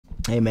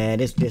Hey man,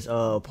 this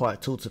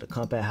part 2 to the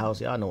Compact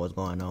House. Y'all know what's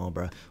going on,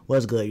 bro.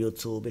 What's good,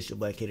 YouTube? It's your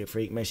boy Kitty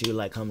Freak. Make sure you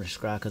like, comment,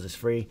 subscribe, cause it's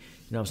free. You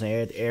know what I'm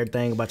saying?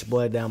 Everything about your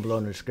boy down below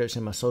in the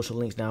description. My social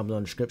links down below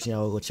in the description.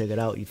 Y'all go check it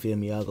out. You feel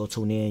me? Y'all go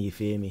tune in. You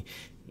feel me?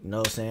 You know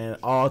what I'm saying?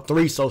 All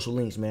 3 social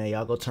links, man.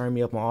 Y'all go turn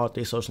me up on all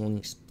 3 social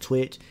links: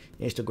 Twitch,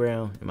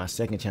 Instagram, and my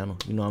second channel.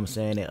 You know what I'm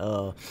saying?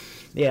 And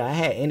yeah, I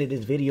had ended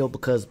this video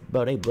because,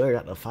 bro, they blurred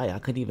out the fight. I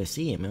couldn't even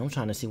see it, man. I'm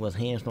trying to see what's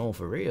hands on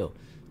for real.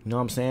 You know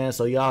what I'm saying?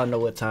 So y'all know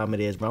what time it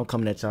is, bro. I'm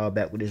coming at y'all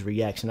back with this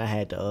reaction. I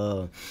had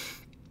to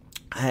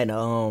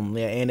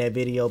end that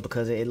video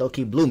because it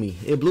low-key blew me.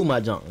 It blew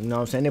my junk. You know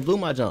what I'm saying? It blew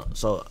my junk.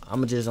 So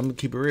I'm gonna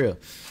keep it real.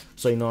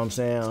 So you know what I'm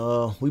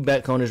saying? We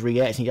back on this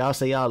reaction. Y'all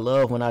say y'all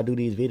love when I do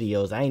these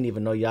videos. I ain't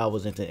even know y'all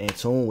was in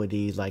tune with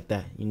these like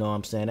that. You know what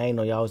I'm saying? I ain't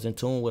know y'all was in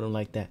tune with them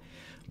like that.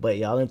 But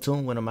y'all in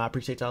tune with them. I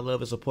appreciate y'all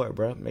love and support,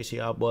 bro. Make sure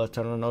y'all boys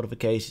turn on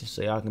notifications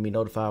so y'all can be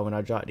notified when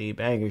I drop these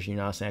bangers. You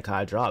know what I'm saying? Cause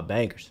I drop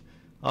bangers.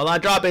 All I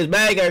drop is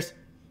bangers.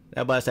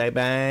 That boy say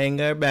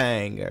banger,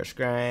 banger,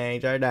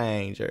 stranger,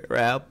 danger.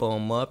 Wrap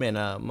 'em up in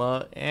a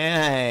mug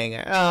and hanger.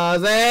 You know what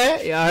I'm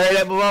saying? Y'all heard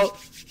that before?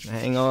 I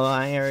ain't gonna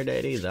lie, I ain't heard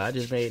that either. I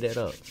just made that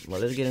up.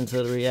 Well, let's get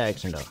into the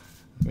reaction, though.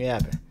 What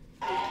happened?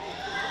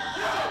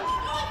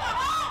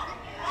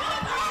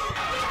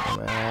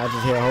 Man, I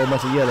just hear a whole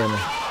bunch of yelling.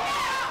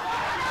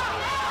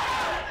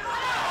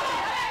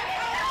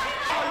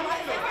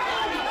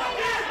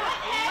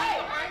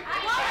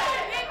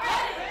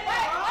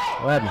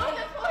 What happened?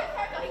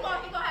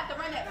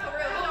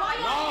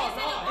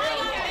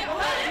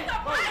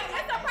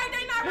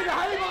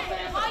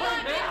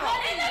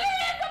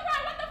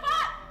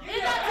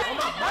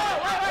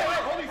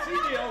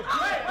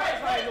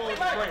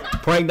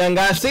 Prank done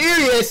got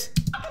serious.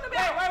 Wait. Don't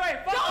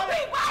be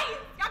white.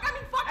 Y'all got me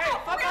fucked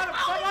up.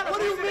 What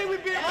do you mean we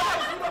being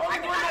nice? You the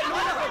only one that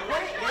knows.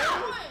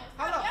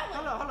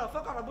 Hold up.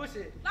 Fuck all the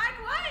bullshit. Like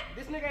what?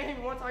 This nigga ain't hit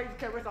me one time. He just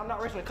kept wrestling. I'm not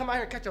wrestling. Come out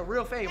here and catch a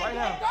real fade right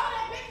now. Throw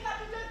that bitch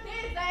like you just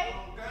did, Zay.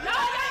 No,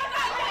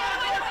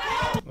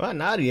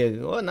 you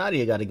ain't What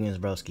Nadia got against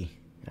broski?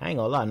 I ain't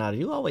gonna lie, Nadia,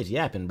 you always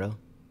yapping, bro.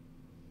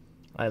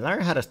 Like,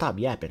 learn how to stop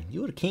yapping.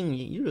 You the king.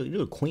 You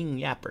the queen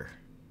yapper.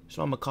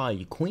 So I'm gonna call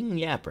you Queen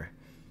Yapper.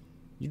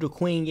 You the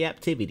Queen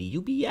Yaptivity.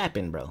 You be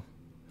yapping, bro.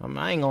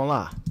 I ain't gonna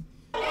lie.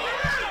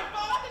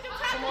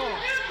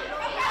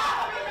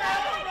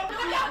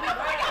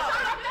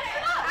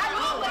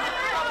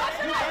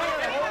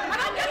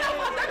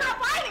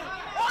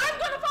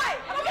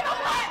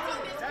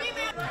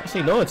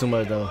 She doing too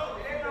much though.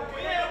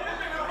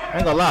 I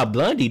ain't gonna lie,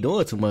 Blondie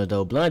doing too much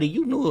though. Blondie,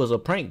 you knew it was a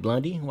prank,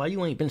 Blondie. Why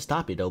you ain't been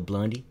stop it though,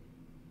 Blondie?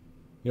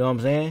 You know what I'm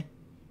saying?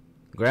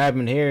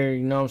 Grabbing hair,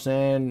 you know what I'm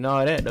saying, and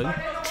all that though. You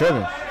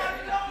tripping.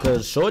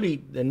 Cause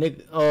Shorty, the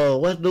nigga,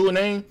 what's the dude's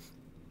name?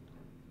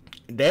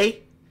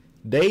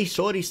 DAE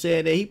Shorty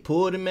said that he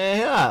pulled the man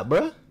hair out,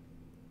 bruh.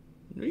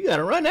 You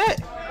gotta run that.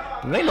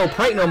 There ain't no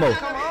prank no more.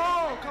 Come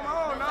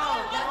on,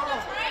 no.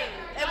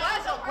 It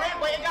was a prank,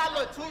 but it got a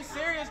little too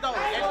serious though.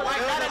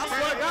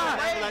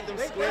 Let them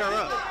square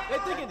up. They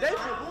thinking they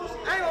feel bullshit.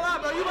 I ain't gonna lie,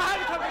 bro. You gonna have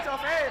to come get your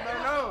fade, bro.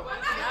 No.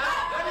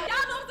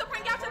 Y'all knew it was a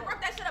prank. Y'all should've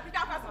broke that shit up. You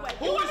got passed away.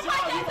 Who was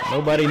y'all?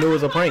 Nobody knew it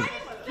was a prank.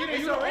 What y'all mean?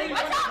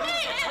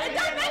 It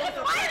don't make it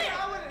fighting.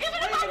 Even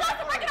if I want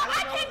to break it up,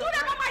 I can't do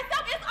that by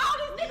myself. It's all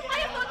these niggas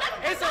playing so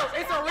nothing.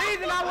 It's a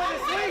reason I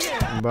wasn't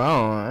swinging. Bro,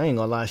 I ain't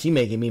gonna lie, she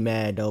making me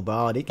mad though, bro.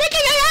 All these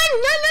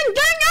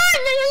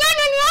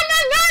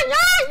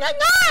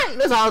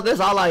that's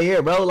all I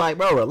hear, bro. Like,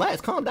 bro,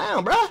 relax, calm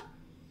down, bro.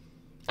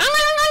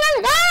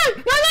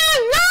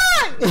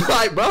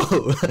 Like, bro,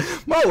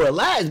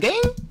 relax,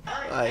 gang.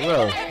 Like,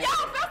 bro. If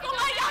y'all felt so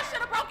like y'all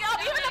should have broke it up.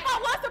 Even if I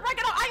was to break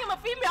it up, I am a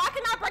female. I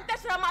cannot break that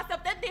shit up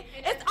myself.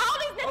 It's all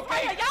these niggas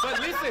right here. Y'all but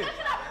listen.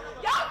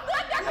 Y'all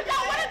stood there because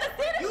y'all wanted to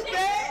see this shit.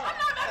 I'm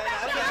not mad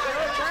at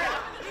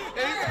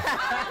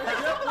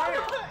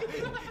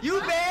that. You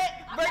bad?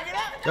 Break it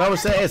up. Y'all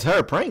was saying it's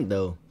her prank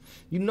though.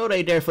 You know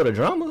they there for the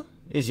drama.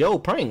 It's your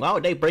prank. Why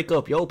would they break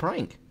up your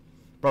prank?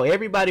 Bro,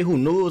 everybody who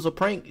knew it was a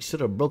prank should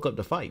have broke up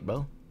the fight,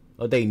 bro.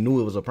 Or they knew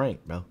it was a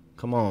prank, bro.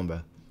 Come on,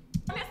 bro.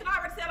 Listen, I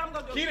already said I'm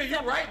gonna do it. Keita, you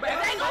right, If they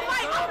ain't gonna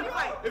fight, I'm gonna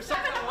fight. If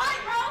I'm in the fight,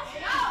 bro.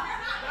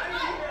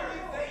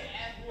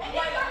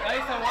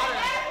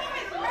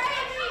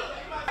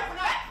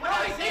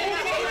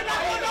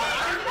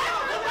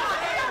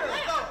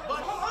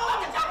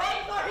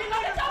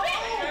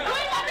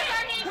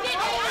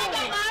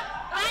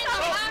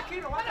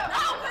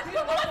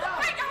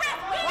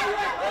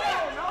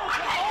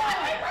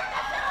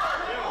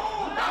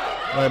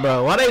 Like,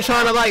 bro, why they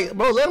trying to, like,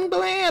 bro, let them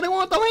throw hands. They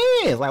want to throw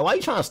hands. Like, why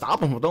you trying to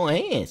stop them from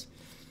throwing hands?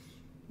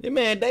 This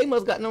man, they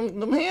must got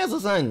them hands or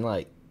something.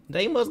 Like,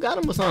 they must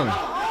got them or something.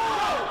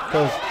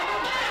 Because,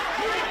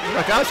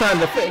 like, I was trying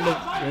to defend them,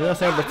 you know what I'm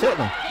saying, protect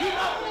them.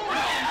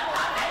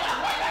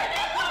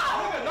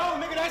 No,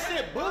 nigga, that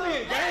shit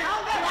bullying, gang.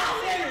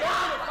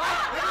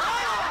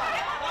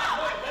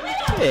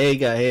 Yeah, he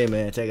got hair,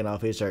 man, taking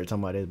off his shirt,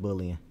 talking about this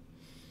bullying.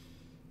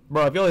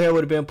 Bro, if your hair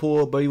would have been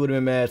pulled, bro, you would have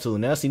been mad too.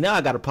 Now, see, now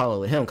I got a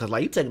problem with him, because,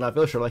 like, you taking off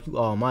your shirt like you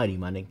almighty,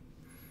 my nigga.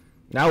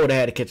 Now I would have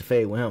had to catch a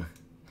fade with him.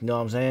 You know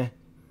what I'm saying?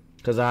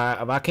 Cause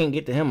if I can't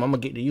get to him, I'm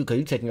gonna get to you. Cause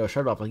you taking your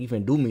shirt off like you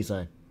finna do me,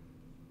 son.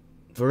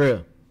 For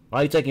real.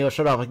 Why you taking your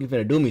shirt off like you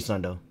finna do me,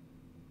 son, though?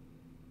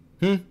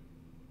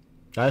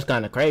 That's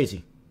kind of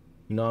crazy.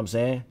 You know what I'm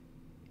saying?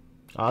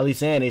 All he's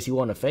saying is he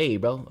want to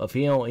fade, bro. If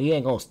he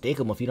ain't gonna stick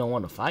him if he don't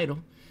want to fight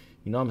him.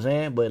 You know what I'm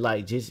saying? But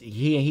like, just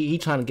he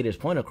trying to get his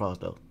point across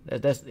though.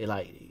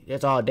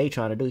 That's all they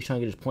trying to do. He's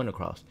trying to get his point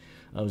across.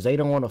 Zay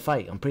don't want to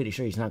fight. I'm pretty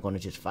sure he's not gonna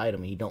just fight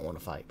him. And he don't want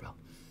to fight, bro.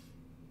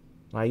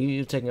 Like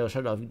you taking your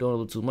shirt off, you doing a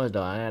little too much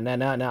though.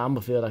 Now I'm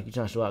gonna feel like you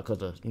trying to show out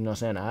because of, you know what I'm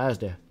saying, the eyes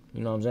there.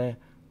 You know what I'm saying?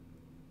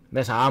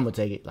 That's how I'm gonna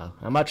take it. Like,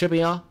 am I tripping,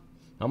 y'all?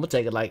 I'm gonna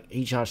take it like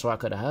he trying to show out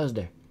because the eyes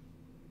there.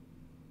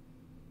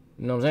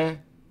 You know what I'm saying?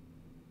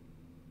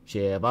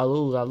 Shit, if I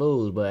lose, I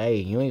lose. But hey,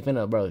 you ain't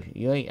finna, bro.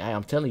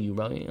 I'm telling you,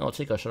 bro. You don't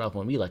take your shirt off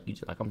on me like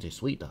I'm just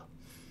sweet though.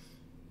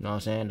 You know what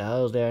I'm saying? The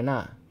hell's there or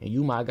not. And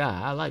you my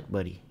guy. I like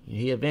Buddy.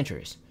 He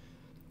adventurous.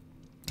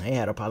 I ain't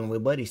had a problem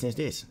with Buddy since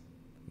this.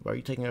 Bro,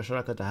 you taking your shirt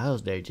off at the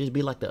house there. Just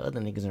be like the other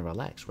niggas and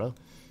relax, bro.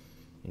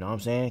 You know what I'm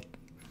saying?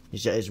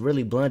 It's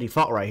really Blondie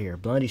fault right here.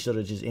 Blondie should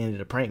have just ended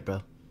the prank,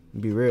 bro.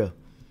 Be real.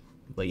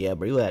 But yeah,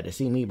 bro, you had to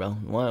see me, bro.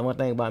 One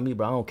thing about me,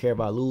 bro, I don't care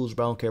about lose,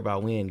 bro. I don't care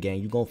about win,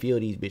 gang. You gonna feel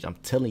these, bitch. I'm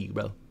telling you,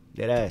 bro.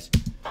 Dead ass.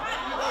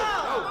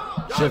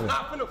 Y'all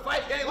not finna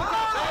fight, gang. Look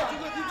how bad you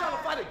look. You trying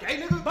to fight a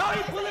gay nigga? Bro,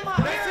 he pulling my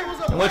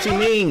hair. What you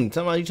mean?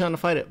 Somebody you trying to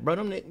fight it, bro?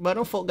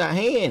 Them folk got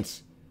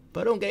hands.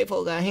 Bro, them gay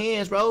folk got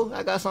hands, bro.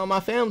 I got some of my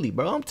family,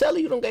 bro. I'm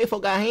telling you, them gay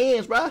folk got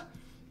hands, bro.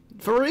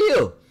 For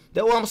real.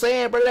 That's what I'm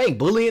saying, bro. They ain't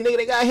bullying nigga.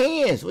 They got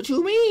hands. What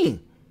you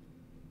mean?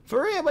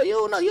 For real, but you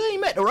don't know. You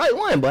ain't met the right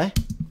one, boy.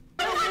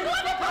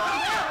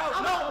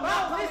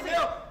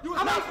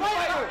 I'm not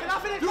playing. Can I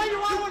finish playing? You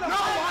want to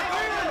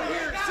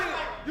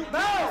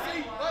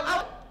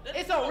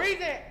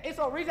It's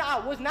a reason I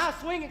was not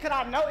swinging because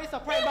I know it's a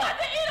prank. Bro,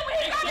 listen.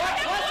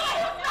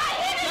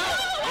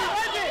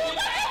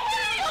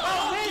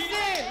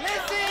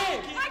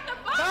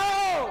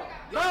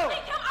 Bro.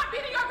 I'm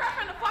beating your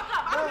girlfriend the fuck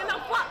up. I don't give no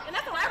fuck, and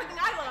that's on everything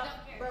I love.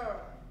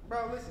 Bro,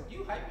 listen.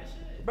 You hype as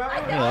shit. Bro, it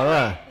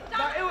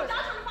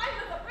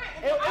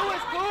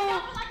was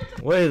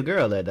cool. Where his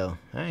girl at though?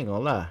 I ain't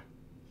gonna lie.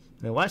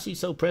 Man, why she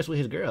so pressed with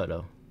his girl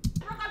though?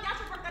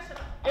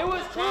 It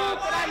was cool,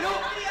 but I knew.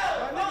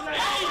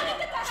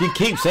 She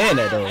keeps saying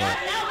that though. Man.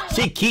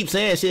 She keeps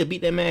saying she'll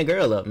beat that man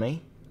girl up, man.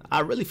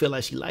 I really feel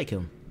like she like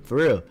him. For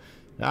real.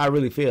 I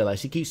really feel like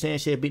she keeps saying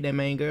she'll beat that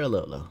man girl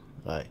up though.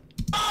 Like.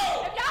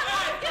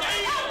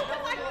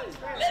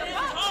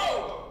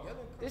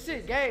 This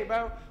shit gay,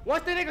 bro.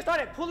 Once the nigga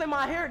started pulling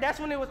my hair, that's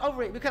when it was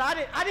over it. Because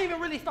I didn't even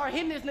really start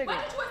hitting this nigga.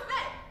 What did you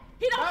expect?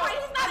 He don't fight.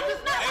 He's not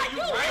like you.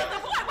 He's the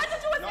boy. What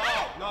did you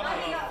expect? No,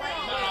 that's not fair.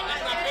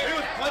 He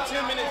was punching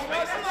him in his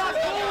face.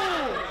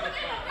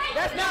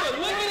 That's not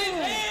cool. Look at his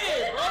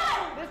head, bro.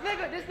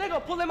 This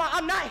nigga pulling my.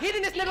 I'm not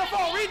hitting this nigga for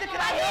a reason.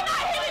 Cause he's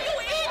not hitting you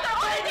either.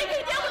 Only thing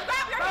he did was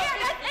grab your hair.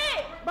 That's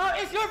it. Bro,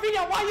 it's your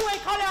video. Why you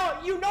ain't call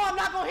out? You know I'm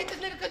not gonna hit this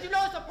nigga because you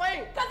know it's a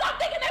prank. Cause I'm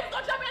thinking they was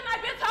gonna jump in and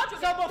I've been told you.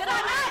 So before did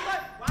I not?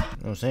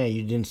 You know what I'm saying?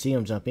 You didn't see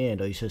him jump in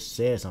though. You just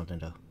said something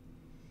though.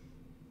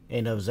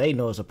 And if Zay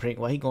knows a prank,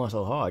 why he going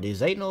so hard? Did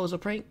Zay know it was a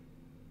prank?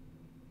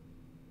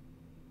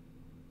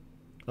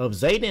 If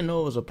Zay didn't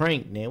know it was a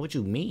prank, then what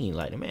you mean?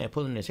 Like the man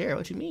pulling his hair,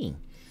 what you mean?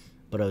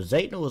 But if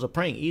Zay knows it was a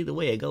prank, either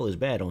way it goes is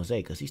bad on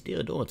Zay because he's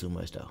still doing too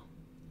much though.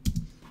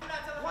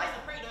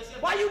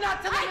 Why you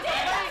not telling us it's a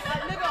prank?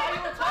 Like nigga, are you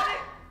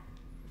retarded?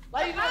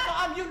 Like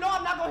you know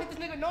I'm not gonna hit this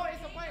nigga. No,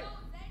 it's a prank.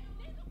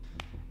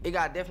 It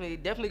got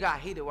definitely got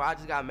heated where I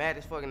just got mad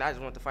as fuck and I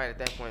just wanted to fight at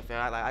that point,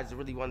 fam. I just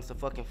really wanted to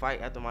fucking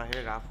fight after my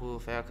hair got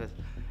pulled, fam, cause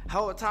the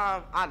whole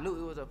time I knew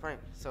it was a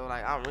prank. So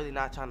like I'm really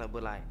not trying to,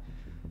 but like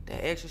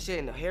that extra shit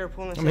and the hair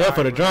pulling. I'm here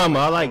for the drama.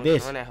 I like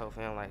this. Run that hoe,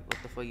 fam. Like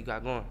what the fuck you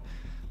got going?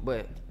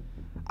 But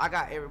I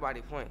got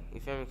everybody point.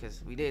 You feel me?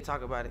 Cause we did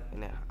talk about it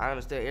and I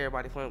understood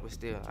everybody point, but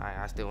still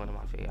I still wanted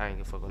my face. I ain't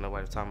give a fuck what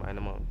nobody was talking about in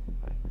the moment.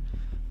 Like,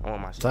 I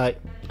want my shit. Tight.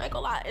 I ain't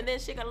gonna lie. And then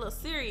shit got a little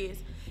serious.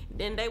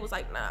 Then they was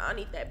like, nah, I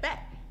need that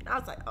back. And I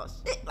was like, oh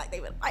shit, like they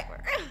been fighting.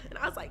 And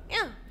I was like,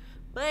 yeah.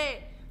 But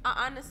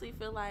I honestly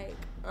feel like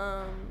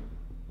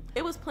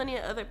it was plenty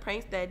of other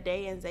pranks that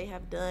DAE and Zay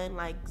have done.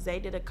 Like Zay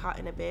did a caught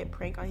in a bed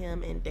prank on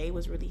him and DAE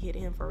was really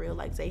hitting him for real.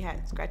 Like Zay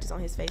had scratches on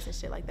his face and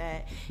shit like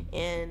that.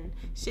 And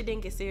shit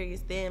didn't get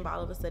serious then, but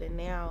all of a sudden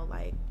now,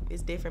 like,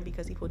 it's different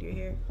because he pulled your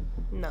hair.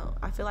 No,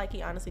 I feel like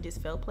he honestly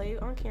just felt played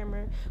on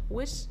camera,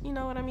 which, you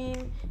know what I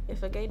mean?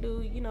 If a gay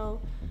dude, you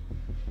know,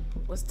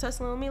 was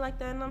tussling with me like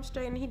that and I'm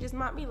straight and he just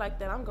mocked me like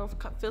that, I'm gonna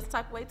feel some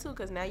type of way too,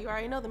 because now you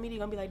already know the media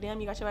gonna be like, damn,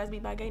 you got your ass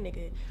beat by a gay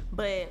nigga.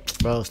 But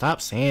bro,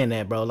 stop saying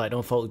that, bro. Like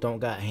them folks don't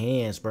got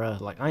hands, bro.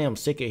 Like I am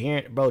sick of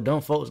hearing, bro,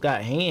 them folks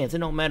got hands. It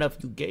don't matter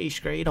if you gay,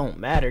 straight, it don't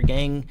matter,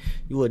 gang.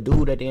 You a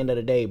dude at the end of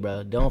the day,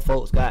 bro. Them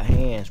folks got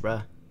hands,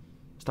 bro.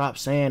 Stop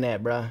saying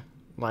that, bro.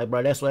 Like,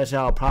 bro, that's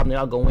y'all problem.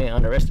 Y'all go in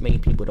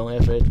underestimating people. Don't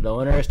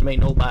underestimate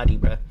nobody,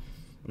 bro.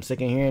 I'm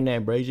sick of hearing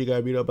that, bro. You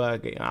got beat up by a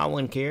gay. I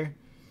wouldn't care.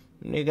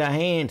 Nigga got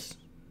hands.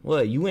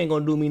 What? You ain't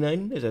gonna do me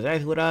nothing. That's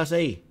exactly what I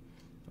say.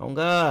 Oh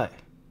God.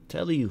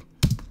 telling you.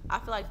 I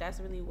feel like that's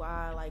really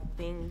why like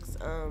things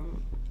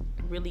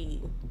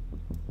really,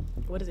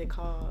 what is it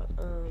called,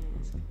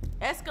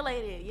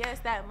 escalated, yes,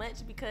 that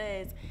much,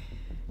 because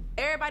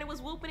everybody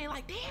was whooping it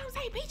like, damn,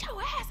 Zay beat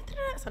your ass,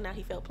 so now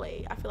he felt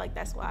played. I feel like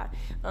that's why.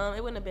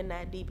 It wouldn't have been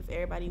that deep if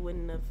everybody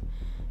wouldn't have,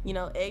 you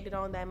know, egged it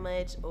on that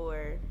much,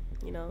 or,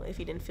 you know, if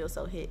he didn't feel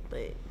so hit.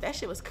 But that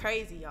shit was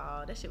crazy,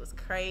 y'all. That shit was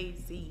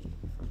crazy,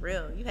 for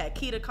real. You had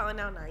Keita calling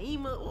out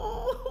Naima.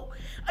 Ooh,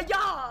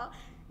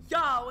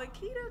 y'all, when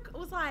Keita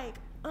was like,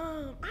 I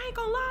ain't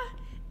gonna lie,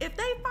 if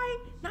they fight,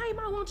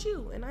 Naima want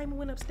you. And Naima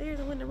went upstairs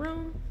and went in the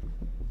room.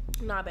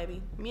 Nah,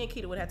 baby, me and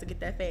Keita would have to get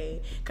that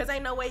fade. Cause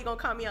ain't no way you gonna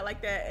call me out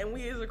like that and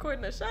we is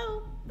recording a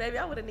show. Baby,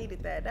 I would have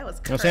needed that. That was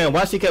crazy. I'm saying,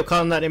 why she kept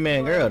calling out that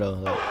man girl though?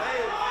 Like,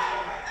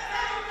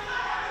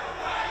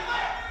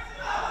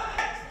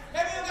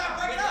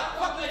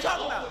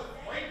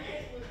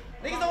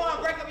 Niggas don't want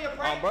to break up your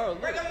prank. Bro,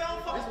 break up your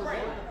own fucking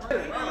prank.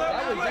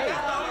 That was Zay.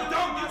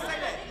 Don't say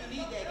that. You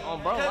need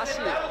that. Bro, my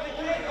shit. I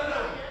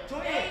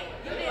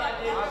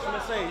was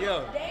gonna say,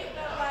 yo. They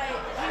felt like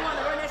he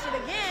wanted to run that shit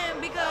again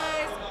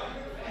because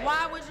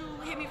why would you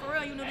hit me for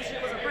real? You knew this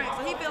shit was a prank.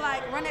 So he feel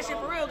like run that shit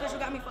for real because you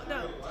got me fucked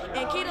up.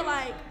 And Keita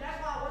like,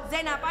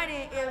 Zay not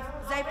fighting. If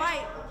Zay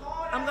fight,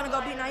 I'm gonna go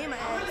beat Naima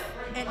ass.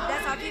 And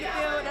that's how Keita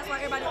feel. That's why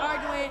everybody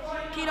arguing.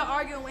 Keita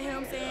arguing with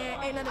him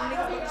saying, ain't none of them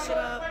niggas fuck this shit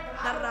up.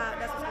 Da da da.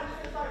 That's what's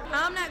good.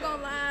 I'm not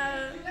gonna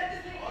lie.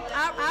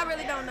 I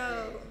really don't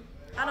know.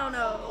 I don't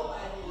know.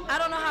 I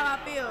don't know how I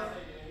feel.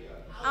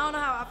 I don't know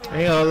how I feel.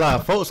 ain't gonna lie,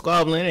 folks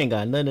squabbling ain't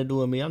got nothing to do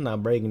with me. I'm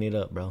not breaking it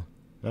up, bro.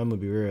 I'm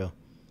gonna be real.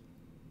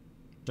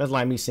 That's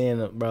like me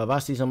saying, bro, if I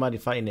see somebody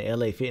fighting the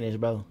LA Fitness,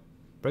 bro,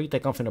 you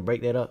think I'm finna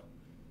break that up?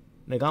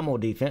 Nigga, I'm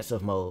on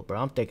defensive mode, bro.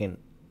 I'm thinking,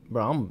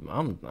 bro,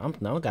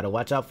 I gotta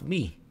watch out for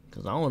me,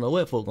 cause I don't know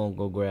what folks gonna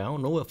go grab. I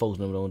don't know what folks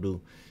gonna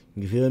do.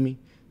 You feel me?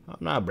 I'm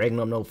not breaking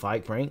up no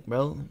fight prank,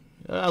 bro.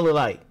 I look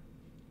like,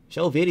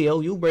 show video,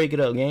 you break it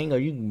up, gang, or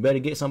you better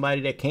get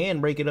somebody that can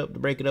break it up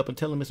and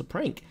tell them it's a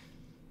prank.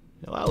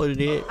 I would have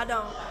did. I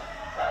don't.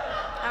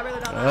 I really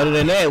don't know. Other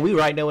than that, we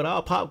right there with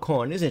our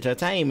popcorn. This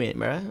entertainment,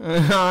 bro. You know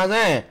what I'm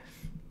saying?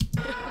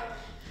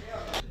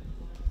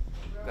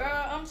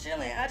 Girl, I'm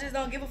chilling. I just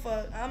don't give a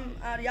fuck.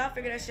 Y'all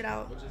figure that shit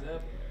out.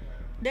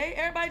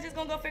 Everybody just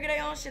gonna go figure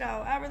their own shit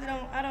out.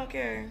 I don't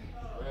care.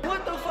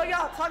 What the fuck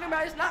y'all talking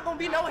about? It's not gonna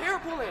be no hair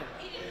pulling.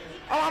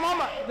 Oh, my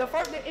mama,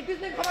 if this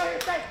nigga come out here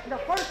and say, the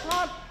first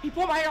time he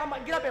pull my hair, I'm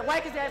gonna get up and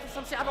whack his ass or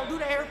some shit. I don't do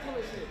the hair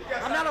pulling shit.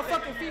 I'm not a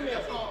fucking female.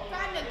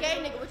 Find a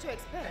gay nigga, what you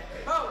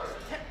expect? Bro,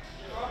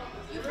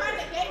 You find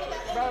a gay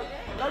nigga. bro,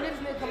 don't let this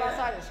nigga come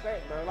outside and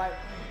scratch, bro. Like,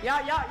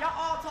 y'all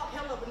all talk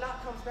hella, but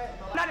not come scratch,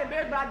 bro. I'm not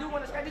embarrassed, but I do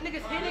want to scratch. This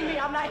nigga's hitting me,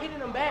 I'm not hitting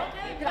him back.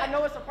 Because I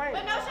know it's a prank.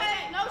 But no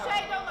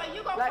shade though. Like,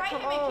 you gon' Like, fight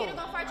him come and on. Keita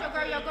gon' fight your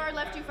girl. Your girl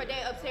left you for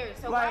dead upstairs.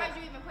 So Like, why is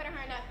you even putting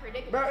her in that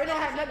predicament? Bro, it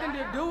don't have nothing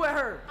to do with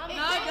her. It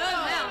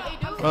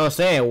does now. I'm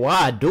saying,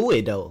 why do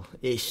it though?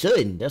 It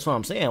shouldn't. That's what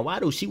I'm saying. Why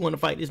do she want to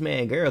fight this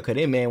man girl? Cause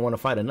that man want to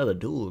fight another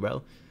dude,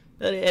 bro.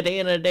 At the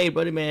end of the day,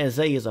 bro, this man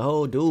Zay is a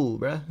whole dude,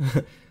 bro.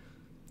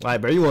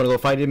 Like, bro, you want to go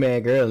fight this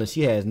man girl and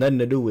she has nothing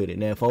to do with it.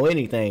 Now, for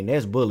anything,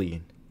 that's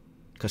bullying.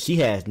 Cause she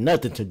has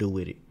nothing to do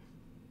with it.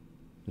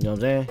 You know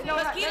what I'm saying? No,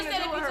 Keita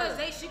said if you touch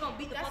Zay, she gonna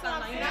beat the fuck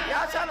out of you.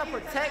 Y'all trying to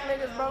protect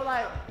niggas, bro.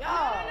 Like, y'all.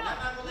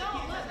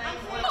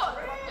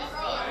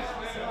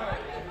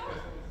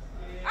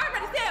 I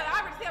already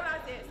said what I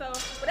said. So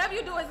whatever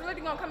you do is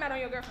literally gonna come out on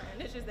your girlfriend.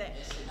 It's just that.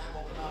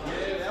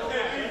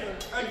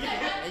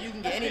 And you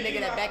can get any nigga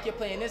that back your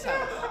play in this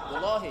house. The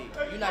law here.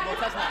 You're not gonna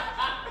touch mine.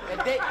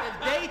 If they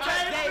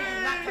touch Zay,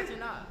 you're not touching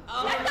mine.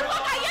 What the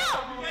fuck are you?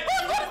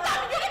 Who's gonna stop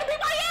me? You gonna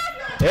beat my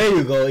ass? There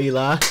you go,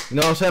 Eli. You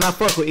know what I'm saying? I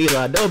fuck with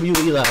Eli. W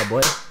Eli,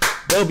 boy.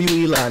 W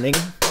Eli, nigga.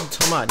 What you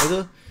talking about,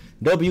 nigga?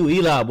 W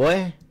Eli,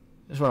 boy.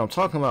 That's what I'm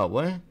talking about,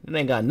 boy. It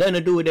ain't got nothing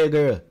to do with that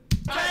girl. Zay,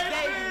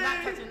 you're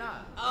not touching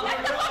mine. What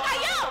the fuck are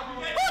you?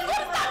 Who's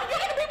gonna stop me? You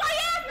gonna beat my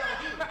ass?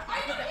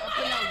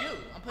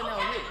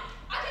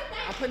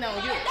 I'm putting that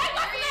on you. That's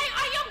my name.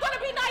 I am gonna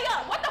beat Naya.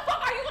 What the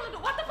fuck are you gonna do?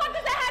 What the fuck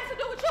does that have to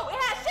do with you? It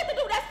has shit to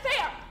do. That's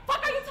fair.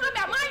 Fuck are you talking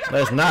about? Mind your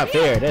That's fucking not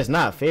fair. business. That's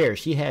not fair.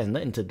 She has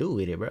nothing to do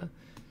with it, bro.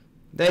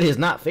 That is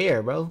not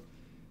fair, bro.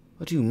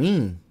 What you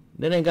mean?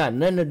 That ain't got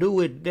nothing to do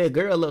with that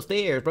girl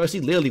upstairs, bro. She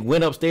literally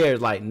went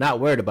upstairs, like, not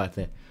worried about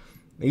that.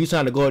 And you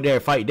trying to go up there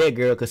and fight that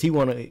girl because he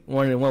wanted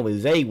the one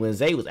with Zay when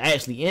Zay was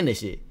actually in the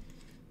shit.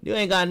 You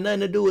ain't got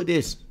nothing to do with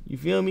this. You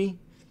feel me?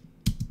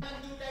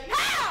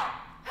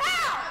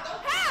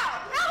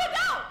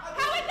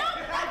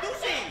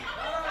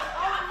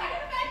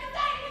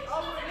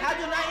 How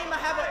do Naima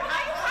have a...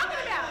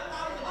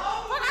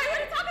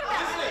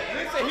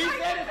 Listen, he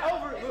said it's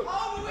over. Look.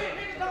 Over with.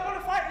 Niggas don't want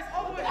to fight. It's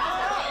over with.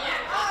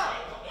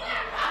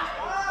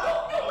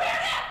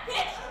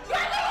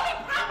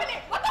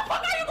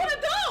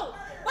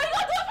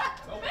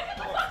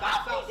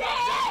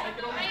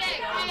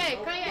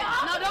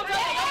 No, don't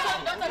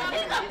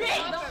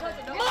touch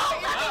it.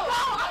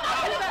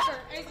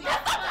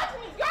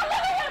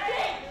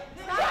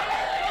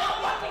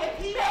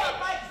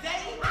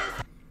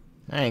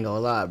 I ain't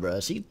gonna lie, bro.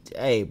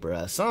 Hey,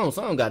 bro, some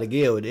gotta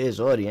give with this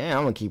shorty.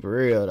 I'm gonna keep it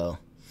real though.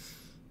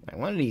 Like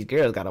one of these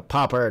girls gotta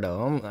pop her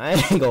though. I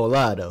ain't gonna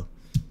lie though.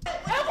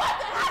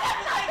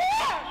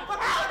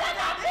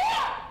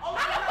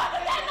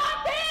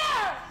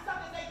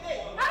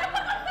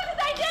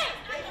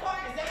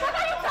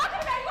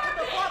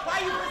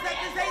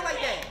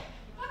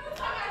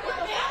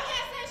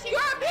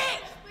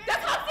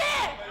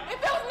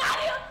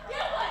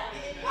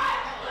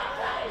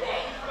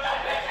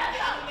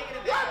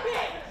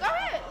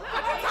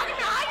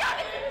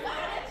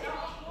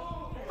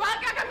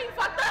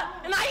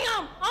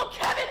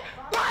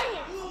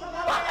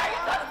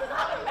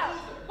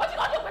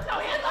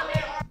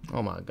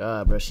 Oh my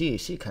god, bro, she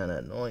kind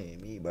of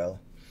annoying me, bro.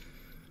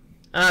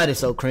 It's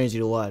so cringy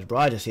to watch, bro.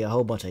 I just see a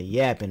whole bunch of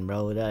yapping,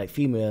 bro. Like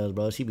females,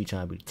 bro, she be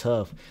trying to be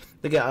tough.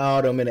 Look at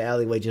all them in the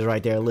alleyway just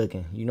right there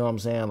looking. You know what I'm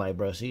saying? Like,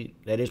 bro, she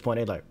at this point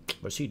they like,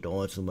 bro, she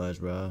doing too much,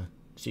 bro.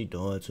 She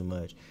doing too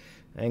much.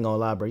 I ain't gonna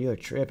lie, bro, you're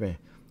tripping.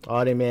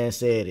 All that man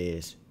said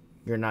is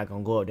you're not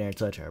gonna go up there and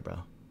touch her, bro.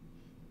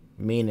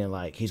 Meaning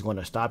like he's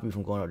gonna stop you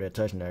from going up there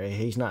touching her.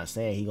 He's not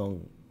saying he gonna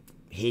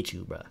hit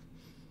you, bro.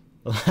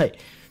 Like.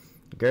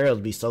 Girls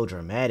be so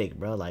dramatic,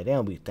 bro. Like, they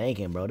don't be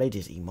thinking, bro. They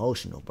just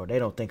emotional, bro. They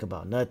don't think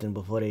about nothing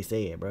before they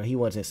say it, bro. He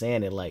wasn't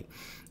saying it like,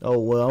 oh,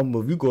 well,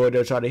 if you go out there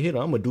and try to hit her,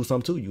 I'm going to do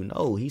something to you.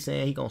 No, he's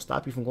saying he going to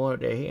stop you from going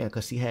out there hitting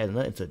because he has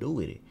nothing to do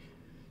with it.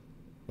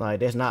 Like,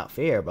 that's not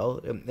fair, bro.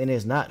 And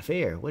it's not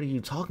fair. What are you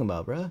talking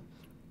about, bro?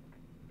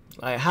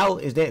 Like, how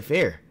is that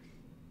fair?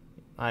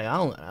 Like, I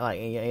don't,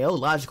 like, in your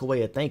logical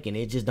way of thinking,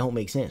 it just don't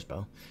make sense,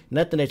 bro.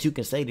 Nothing that you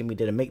can say to me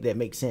that'll make that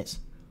make sense.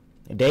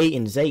 DAE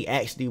and ZAY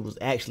was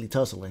actually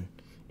tussling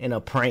in a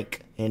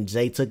prank, and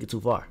ZAY took it too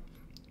far.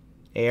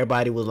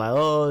 Everybody was like,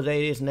 oh,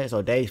 ZAY this and that,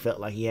 so DAE felt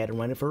like he had to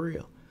run it for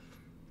real.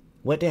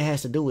 What that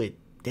has to do with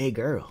that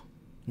girl?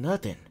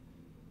 Nothing.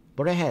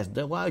 But that has,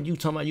 why are you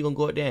talking about you gonna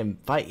go out there and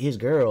fight his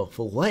girl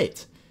for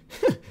what?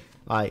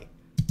 Like,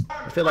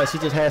 I feel like she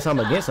just had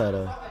something against her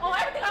though. Oh,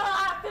 everything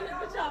I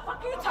finished with y'all.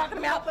 Fuck you talking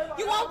about?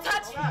 You won't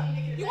touch.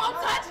 You won't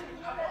touch.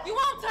 You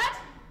won't touch.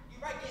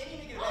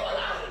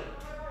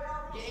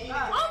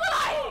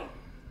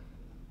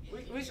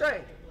 We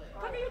straight.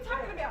 What are you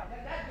talking about?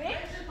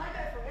 Bitch? Like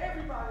that for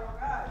everybody, oh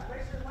God.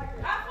 Make sure like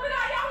that. I swear to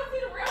God, y'all would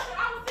see the real shit.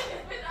 I was seeing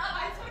this bitch up.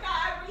 I swear to God,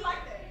 I really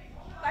like that.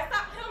 Like,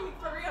 stop killing me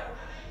for real.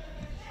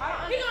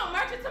 He gonna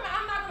merch it to me.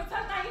 I'm not gonna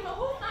touch that even.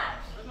 Who's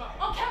not?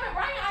 On Kevin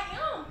Bryant, I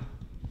am.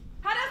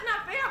 How that's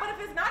not fair? But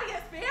if it's Nadia,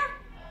 it's fair.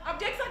 I'm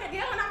dick sucking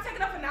again when I'm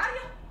taking up for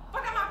Nadia.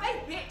 Fuck out my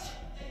face, bitch.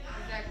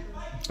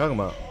 Talking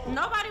about?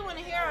 Nobody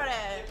wanna hear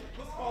that.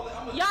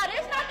 Y'all,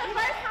 this not the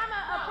first time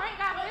a prank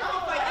got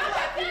physical.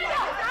 It's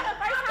not the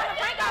first time a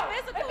prank got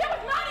physical. If it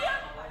was Nadia,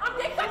 I'm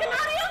dick sucking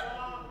Nadia.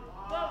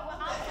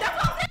 That's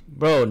what I'm saying.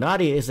 Bro,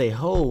 Nadia is a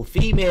whole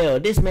female.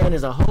 This man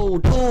is a whole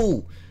dude.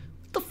 What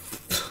the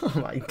oh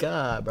my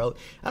god, bro.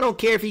 I don't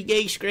care if he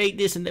gay, straight,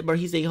 this and that, bro.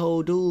 He's a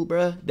whole dude,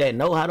 bro. That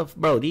know how to,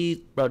 bro.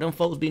 Them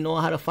folks be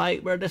knowing how to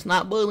fight, bro. That's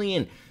not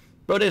bullying,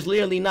 bro. That's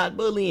literally not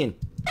bullying.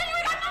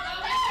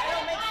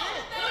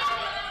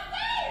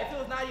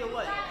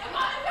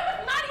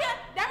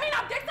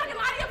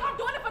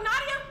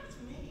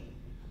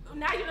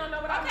 Now you don't know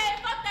what I'm saying.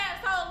 Okay, fuck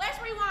that. So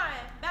let's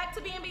rewind. Back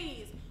to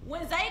B&B's.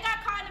 When ZAY got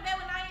caught in the bed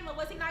with Naima,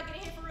 was he not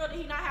getting hit for real? Did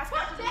he not have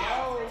scratches?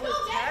 No,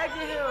 who's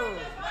tagging him?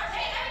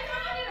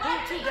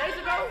 2 days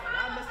ago?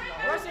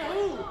 Rushing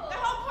who? The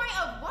whole point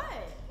of what?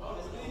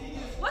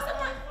 What's the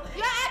point?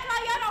 Y'all act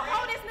like y'all don't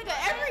hold this nigga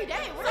every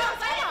day. What are y'all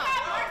saying?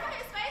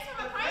 His face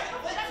from a prank.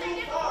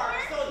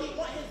 So he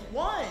want his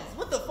ones.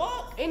 What the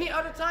fuck? Any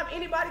other time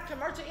anybody can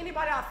merch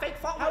anybody I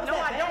fake fault with? No,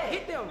 I don't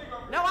hit them.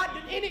 No,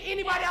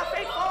 anybody I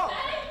fake fault.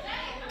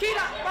 Keita,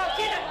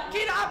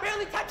 I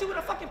barely touched you with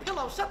a fucking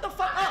pillow. Shut the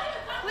fuck up.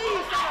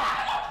 Please, shut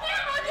up.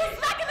 You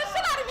smacking the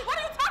shit out of me. What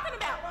are you talking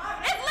about?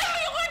 It's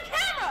literally on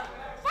camera.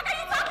 What are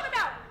you talking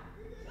about?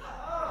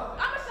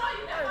 I'ma show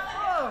you now.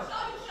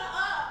 Show you, shut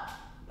up.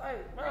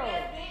 Hey, bro.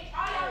 Bitch.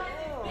 All y'all niggas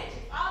is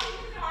bitches. All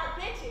these niggas are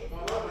bitches.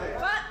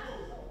 But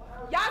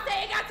y'all say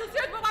it got too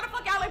serious, but why the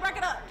fuck y'all ain't break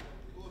it up?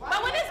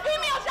 But when it's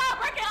females, y'all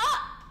break it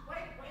up.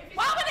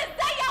 Why would it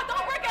say y'all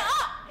don't break it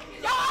up?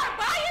 Y'all are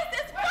biased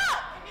as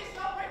fuck.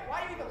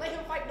 Why you even let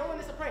him fight knowing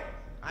it's a prank?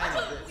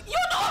 You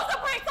know it's a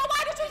prank, so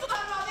why did you still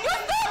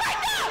right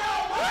now?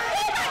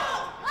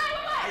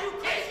 Are you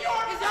crazy? It's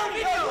your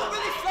video. You're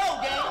really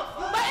slow, gang.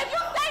 But if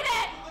you say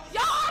that,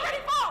 y'all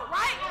already fought,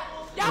 right?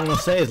 I'm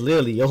gonna say it's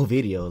literally your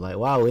video. Like,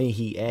 why wouldn't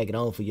he agging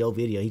on for your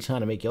video? He's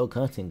trying to make your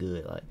content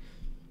good. Like,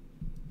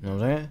 you know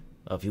what I'm saying?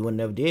 If you would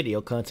never did it,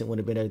 your content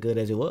wouldn't have been as good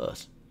as it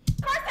was.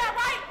 First that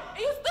right, and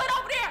you stood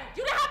over there.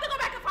 You didn't have to go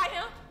back and fight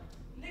him.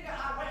 Nigga,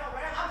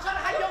 I'm trying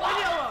to hype your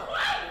video up.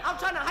 I'm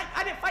trying to hype.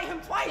 I didn't fight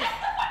him twice. That's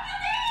the fuck you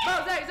did.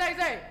 Bro,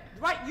 Zay.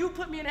 Right, you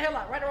put me in the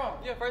headlock, right or wrong?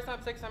 Yeah, first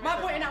time, second time. My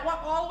point, and I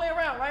walked all the way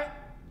around, right?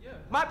 Yeah.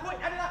 My point,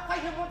 I did not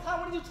fight him one time.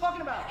 What are you talking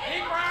about?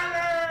 Dick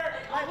rider!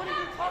 Like, what are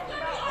you talking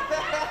about?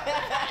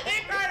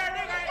 Dick rider,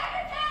 nigga!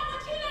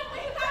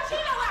 He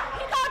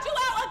called you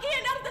out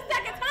again. That was the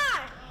second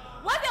time.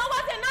 Was it or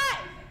was it not?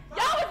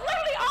 Y'all was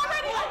literally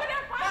already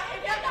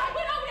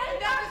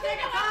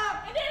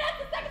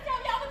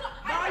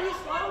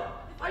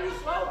Are you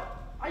slow?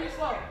 Are you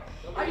slow?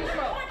 Are you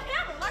slow? On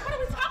camera. Like, what are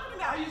we talking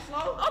about? Are you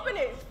slow? Open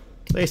it.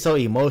 They so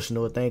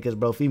emotional with things, cause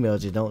bro,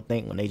 females just don't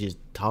think when they just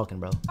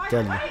talking, bro.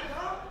 Telling you.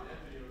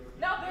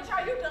 No, bitch,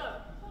 how you done?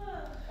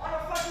 Why the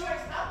fuck you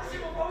ain't stop this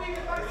shit before we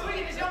even started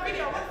swinging? This your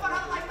video. What the fuck I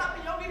look like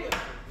stopping your video?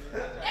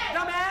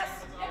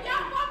 Dumbass. If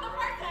y'all fought the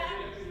first time.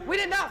 We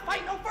did not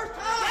fight no first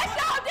time. Yes,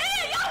 y'all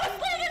did. Y'all was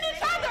slinging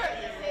each other.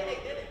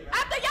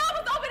 After y'all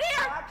was over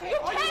there, you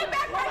came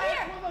back right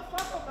here.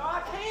 Motherfucker, bro.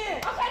 I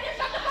can't. Okay, then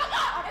shut the fuck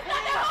up. It's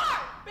not that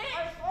hard, bitch.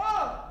 It's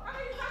fun. What are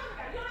you talking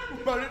about? You don't have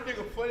to. Bro, this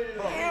nigga funny as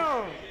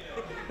hell. Damn.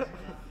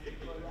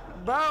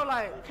 Bro,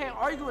 like, can't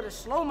argue with a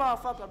slow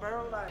motherfucker,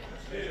 bro. Like,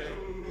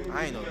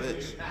 I ain't no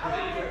bitch.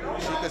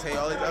 She could say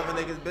all these other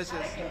niggas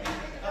bitches.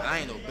 I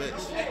ain't no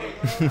bitch.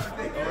 Bro,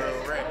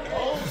 right.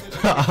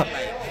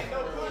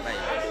 Like,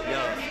 yo,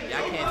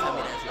 y'all can't tell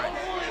me that's right.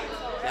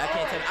 Y'all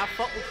can't tell me. I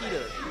fuck with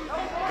Keita,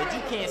 but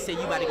you can't say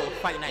you about to go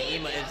fight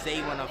Naima if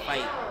Zay wanna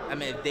fight. I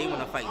mean, if they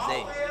wanna fight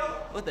Zay.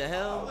 What the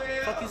hell?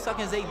 Fuck you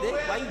sucking Zay dick?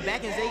 Why you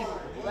backing Zay?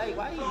 Like,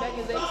 why you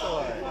backing Zay so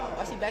hard?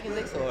 Why she backing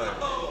Zay so hard?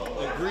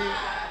 Agree.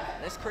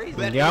 That's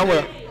crazy. Yeah, I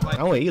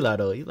went Eli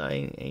though.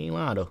 Eli ain't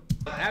lying though.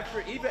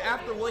 Even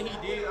after what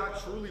he did, I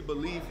truly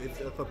believe if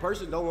a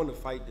person don't want to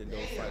fight, then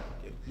don't fight.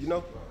 You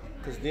know,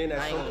 because then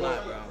I ain't gonna lie,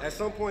 bro. at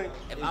some point,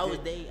 If I was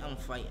they, I'm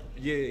fighting.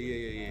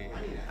 yeah.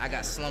 I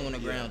got slung on the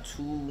ground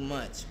too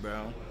much,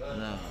 bro.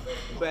 No.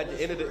 But at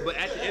the end of the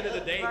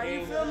day, bro,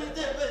 you feel me? No.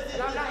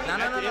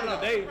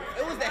 day,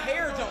 It was the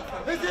hair jump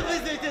for me.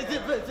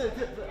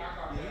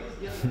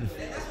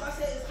 That's why I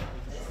said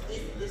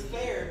it's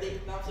fair. They, you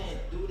know what I'm saying,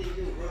 do what they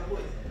do real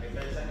quick.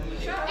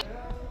 Yeah,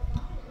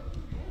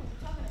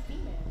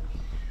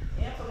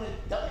 I'm talking to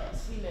dumbass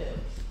females.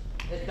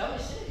 That's dumb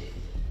as shit.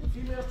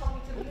 Females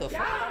talking to What the me.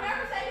 fuck? Y'all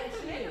never say this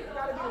to niggas. You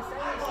gotta be the same.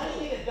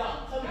 Nigga dumb.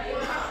 Tell me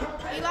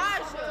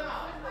Elijah.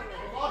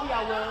 Bobby, I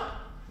will.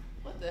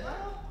 What the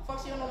hell? Fuck,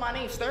 she don't know my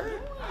name, Stir?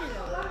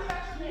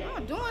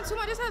 I'm doing too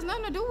much. This has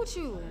nothing to do with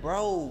you.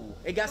 Bro,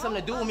 it got something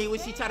to do with me when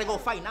she tried to go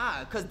fight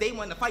Nah, cause they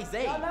wanted to fight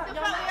Zay. What the fuck does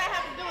that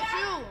have to do with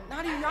you?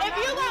 Not even. If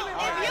you go,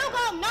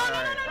 no.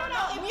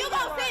 If you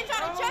go sit and try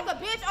to check a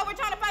bitch over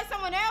trying to fight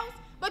someone else,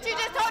 but you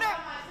just told her,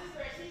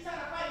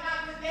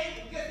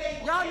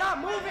 Y'all not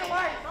moving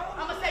right, bro.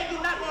 I'ma say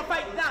you not gonna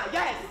fight Nah.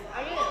 Yes,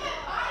 I am.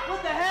 What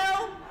the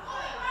hell?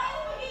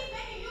 he's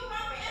making you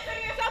wrong for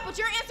inserting yourself, but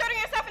you're inserting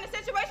yourself in a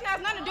situation that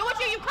has nothing to do with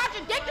you. You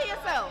contradicting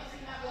yourself.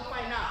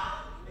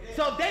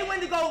 So if they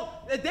want to go,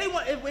 if they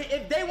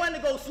want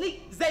to go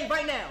sneak Zay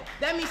right now,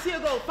 that means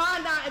she'll go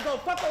find out and go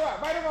fuck her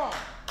up, right or wrong?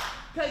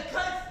 Cause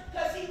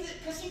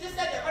she just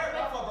said that, right or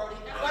wrong, Brody?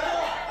 Right or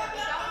wrong?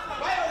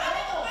 Right or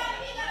wrong?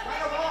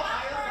 Right or wrong?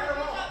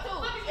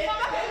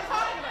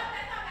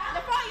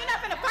 You're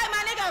not finna fight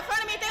my nigga in front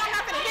of me. Think I'm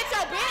not finna hit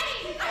your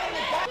bitch?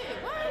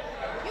 What?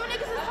 You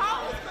niggas is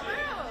hoes for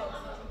real.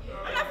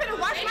 I'm not finna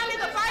watch my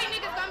nigga fight.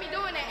 Niggas gonna be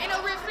doing that. Ain't no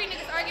real street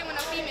niggas arguing with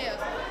no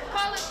females.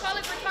 Call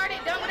it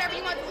retarded, done whatever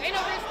you want to. Ain't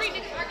no real street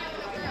niggas arguing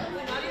with no girls.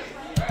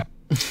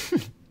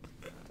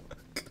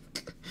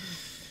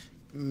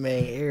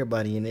 Man,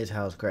 everybody in this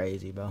house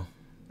crazy, bro.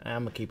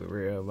 I'ma keep it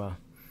real, bro.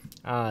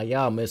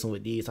 Y'all messing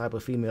with these type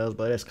of females,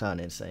 but that's kind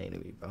of insane to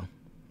me, bro.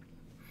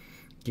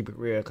 Keep it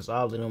real, cause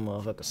all of them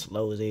motherfuckers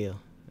slow as hell.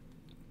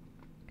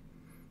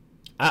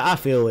 I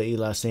feel what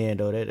Eli's saying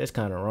though. That's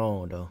kind of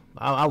wrong though.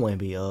 I wouldn't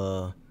be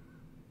yeah,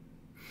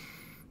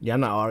 I'm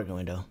not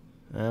arguing though.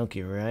 I don't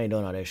care. I ain't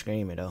doing all that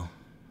screaming though.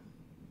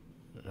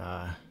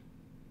 I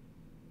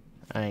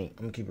ain't.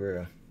 I'm gonna keep it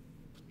real.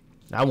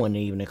 I wouldn't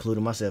even include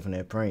myself in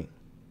that prank.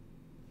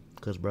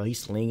 Cause bro, he's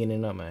slinging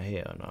it up my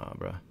hell, nah,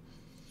 bro.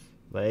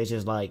 But it's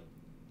just like,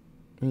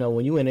 you know,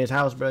 when you in this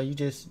house, bro, you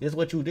just this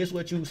what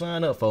you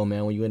sign up for,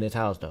 man. When you in this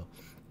house, though.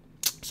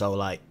 So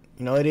like,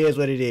 you know, it is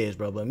what it is,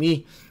 bro. But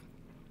me,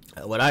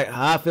 how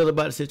I feel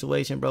about the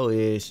situation, bro,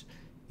 is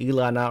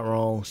Eli not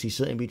wrong. She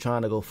shouldn't be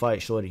trying to go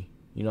fight Shorty.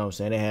 You know what I'm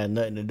saying? It had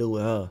nothing to do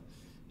with her.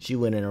 She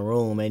went in a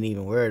room, ain't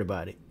even worried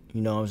about it.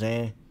 You know what I'm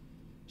saying?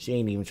 She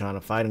ain't even trying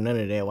to fight or none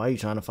of that. Why you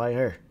trying to fight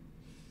her?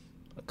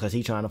 Cause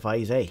he trying to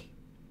fight Zay.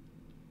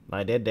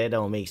 Like that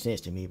don't make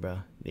sense to me, bro.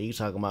 You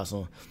talking about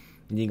some.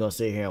 You gonna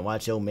sit here and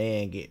watch your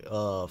man get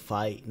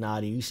fight? Nah,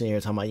 you sitting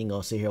here talking about you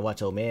gonna sit here and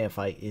watch your man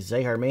fight? Is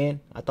Zay her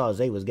man? I thought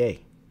Zay was gay.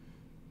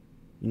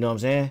 You know what I'm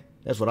saying?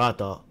 That's what I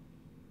thought.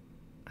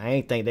 I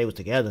ain't think they was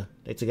together.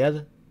 They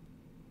together?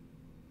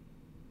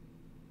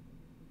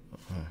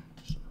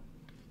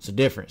 It's a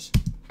difference.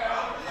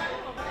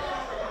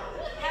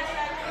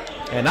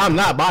 And I'm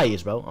not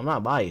biased, bro.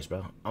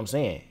 I'm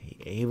saying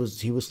he was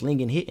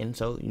slinging, hitting.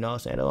 So you know what I'm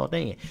saying, the whole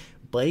thing.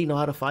 But he know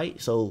how to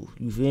fight, so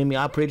you feel me?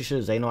 I'm pretty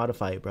sure Zay know how to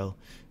fight, bro.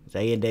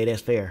 Zay and Day,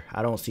 that's fair.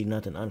 I don't see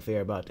nothing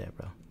unfair about that,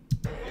 bro.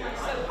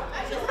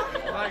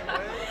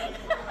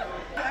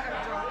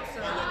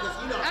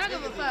 I don't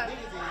give a fuck.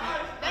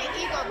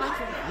 They ego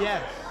punching.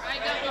 yeah. I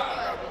don't give a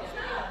fuck.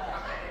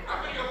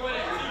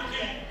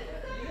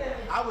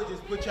 I would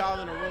just put y'all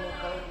in a room,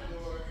 close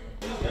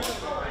the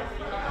door.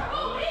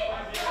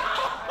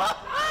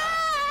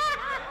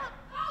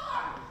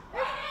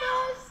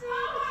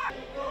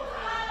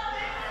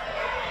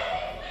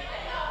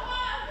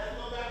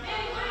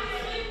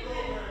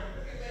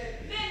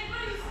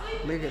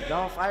 Niggas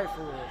don't fight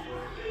for real,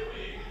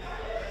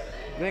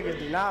 Niggas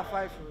do not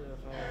fight for real,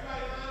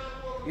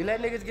 You let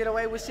niggas get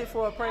away with shit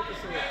for a prank and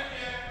shit.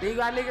 Then you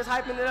got niggas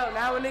hyping it up.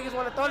 Now when niggas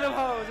want to throw them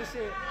hoes and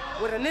shit.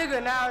 With a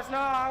nigga, now it's no,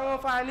 I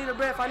don't find, I need a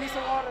breath, I need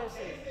some water and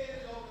shit.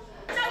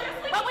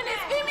 But when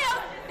it's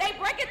females, they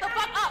break it the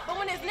fuck up. But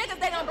when it's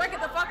niggas, they gonna break it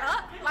the fuck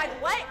up. Like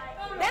what?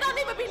 They don't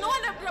even be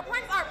knowing that the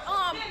pranks are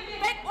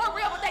fake or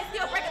real, but they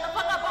still break it the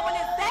fuck up. But when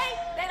it's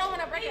they don't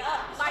wanna break it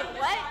up. Like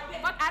what?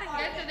 Fuck out of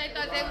here. That's because they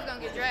thought they was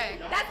gonna get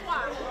dragged. That's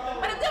why.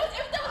 But if there was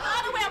the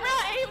other way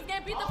around and he was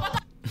getting beat the fuck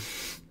up.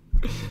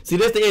 See,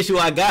 that's the issue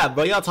I got,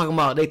 bro. Y'all talking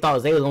about they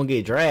thought Zay was gonna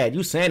get dragged.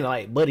 You saying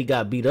like Buddy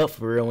got beat up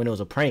for real when it was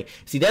a prank.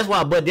 See, that's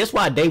why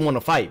they want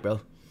to fight, bro.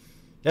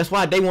 That's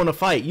why they want to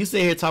fight. You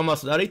sit here talking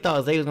about they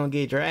thought Zay was gonna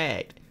get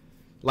dragged.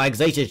 Like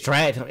Zay just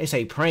dragged him. It's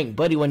a prank.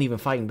 Buddy wasn't even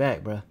fighting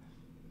back, bro.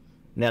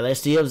 Now let's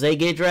see if Zay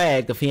get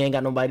dragged if he ain't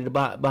got nobody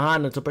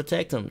behind him to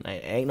protect him.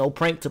 Ain't no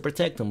prank to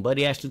protect him.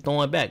 Buddy actually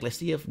throwing back. Let's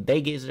see if they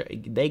get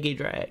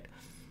dragged.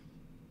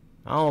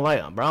 I don't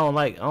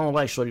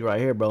like Shorty right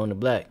here, bro, in the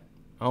black.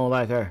 I don't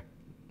like her.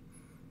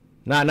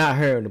 Not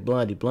her and the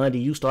Blondie. Blondie,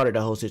 you started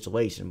the whole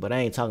situation, but I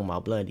ain't talking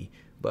about Blondie.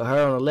 But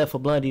her on the left for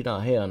Blondie, no,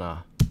 hell nah.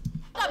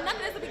 None of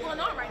this will be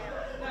going on right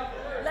now.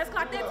 Let's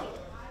clock that tea.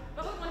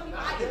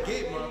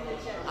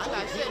 I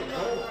got shit.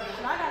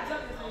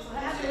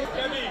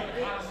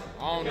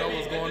 I don't know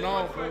what's going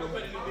on, fool.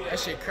 That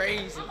shit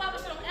crazy. I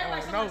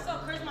don't know.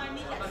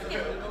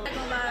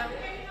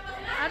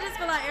 I just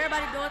feel like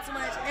everybody doing too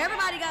much.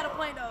 Everybody got a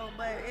point though,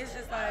 but it's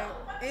just like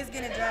it's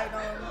getting dragged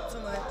on too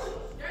much.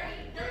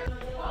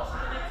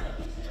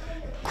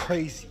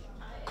 Crazy.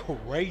 All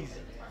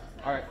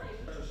right.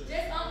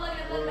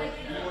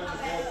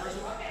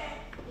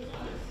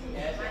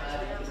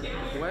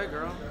 Where,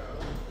 girl?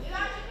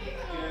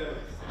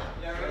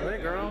 Where,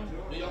 girl?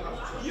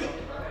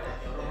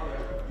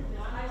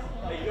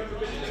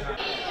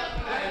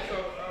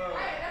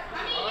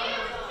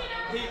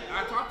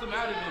 I talked him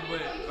out of it,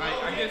 but like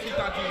I guess he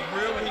thought you was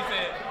real when he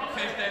said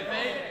catch that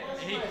thing.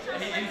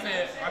 He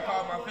said I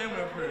called my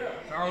family up here.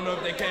 So I don't know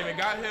if they came and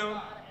got him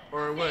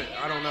or what.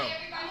 I don't know.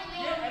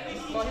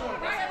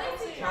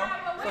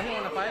 So he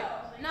wanna fight?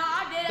 No,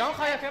 I did. Don't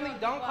call your family.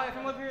 Don't call your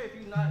family up here if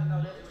you not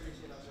know that.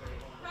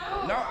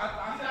 No,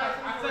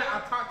 I said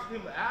I talked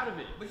him out of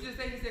it. But you just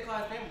said he said call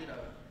his family though.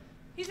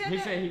 He said He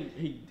said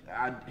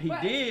he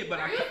did, but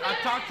I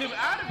talked him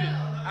out of it.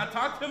 I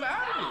talked him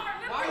out of it.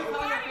 Why are you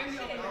calling your family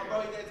up here?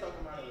 Bro, he did talk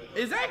him out of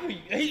it. Exactly.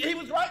 He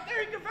was right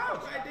there. He can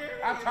vouch.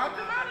 I talked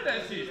him out of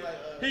that shit.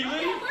 He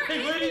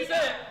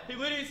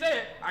literally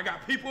said, I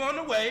got people on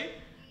the way.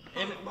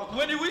 And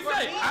what did we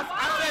say?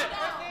 I said,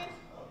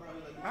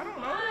 I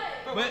don't know.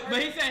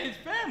 But he said his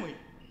family.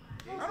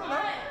 I don't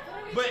know.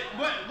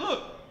 But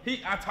look,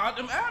 I talked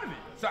him out of it.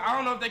 So I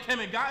don't know if they came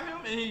and got him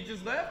and he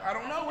just left. I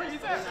don't know where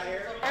he's at.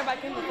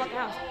 Everybody came to the fucking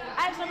house.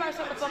 I asked everybody to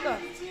shut the fuck up.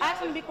 I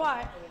asked them to be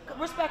quiet,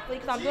 respectfully,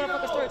 because I'm doing a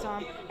fucking story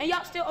time. And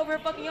y'all still over here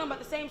fucking yelling about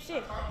the same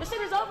shit. The shit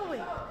is over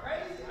with.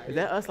 Is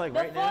that us like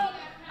right now?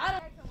 I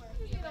don't.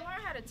 You need to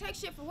learn how to take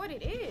shit for what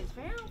it is,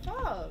 fam.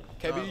 Fuck.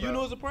 KB, you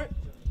know it's a prank?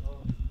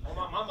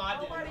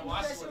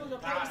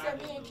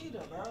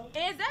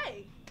 And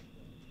Zay.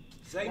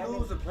 Zay knew it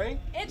was a prank?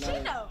 And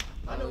Chino.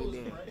 I know he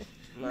did.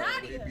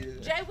 Nadia.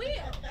 Jay Will.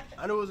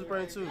 I knew it was a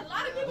prank too. A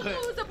lot of people knew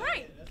it was a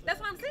prank. That's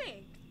what I'm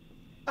saying.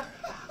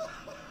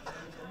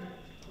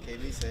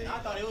 KB said. I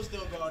thought it was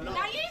still going on.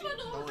 Now you even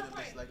knew it was a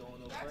prank. Like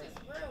on no That's prank.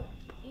 just real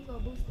ego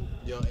boosting.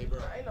 Yo, hey bro.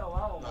 Ain't no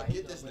wrong. No,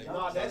 get this nigga.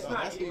 No, that's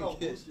not That's ego who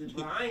he boosted,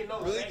 bro. I ain't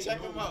know. Really check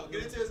him out.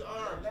 Get into his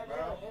arms,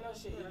 bro. Ain't no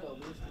shit ego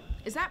boosted.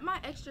 Is that my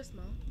extra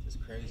small? It's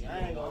crazy. I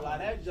ain't gonna lie,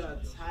 that junk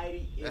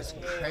tidy. That's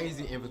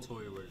crazy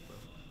inventory work,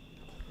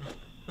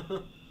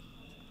 bro.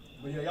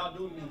 But yeah, y'all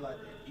do need like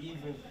an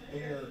even,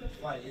 fair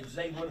fight. If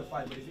Zay want to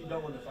fight, but if he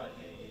don't want to fight,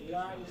 You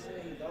already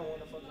said he don't want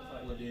to fucking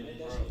fight. well then,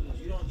 bro.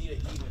 You don't need an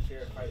even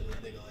fair fight with a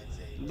nigga like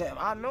Zay. Damn,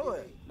 I know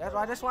it.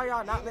 That's why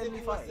y'all not letting me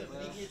fight.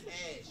 Beat his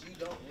ass. You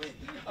don't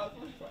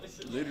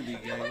win. Literally,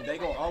 gang. They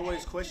gonna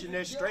always question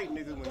that straight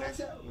nigga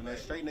when that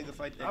straight nigga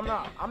fight that.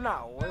 I'm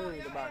not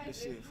worried about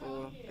this shit,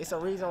 fool. It's a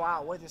reason why I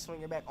wasn't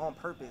swinging back on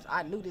purpose.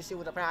 I knew this shit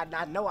was a prank.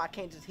 I know I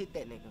can't just hit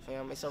that nigga,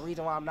 fam. It's a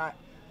reason why I'm not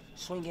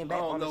swinging back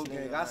on this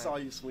nigga. Gang. I saw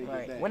you swinging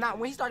back.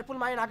 When he started pulling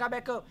my hand, I got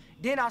back up.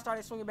 Then I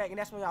started swinging back, and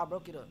that's when y'all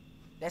broke it up.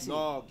 That's it.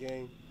 No,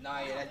 gang. Nah,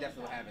 yeah, that's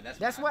definitely what happened.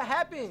 That's what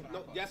happened.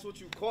 No, that's what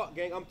you caught,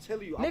 gang. I'm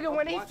telling you. Nigga, I'm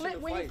when he watching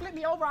flipped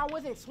me over, I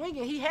wasn't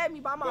swinging. He had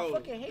me by my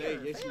fucking hair. Hey,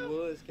 yes, you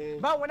was, gang.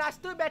 Bro, when I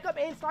stood back up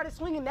and started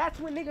swinging, that's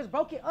when niggas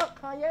broke it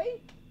up, Kanye.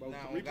 Bro, Nah,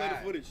 replay God.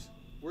 the footage.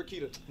 Where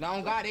Keita? Now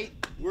on God,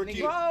 Where nigga,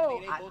 Keita?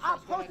 Bro, they I both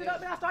started posted up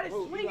and I started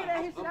Bro, swinging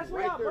at him, so that's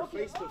when right y'all there, broke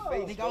face it to up.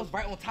 face. nigga, I was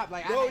right on top.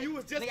 Like, Bro, you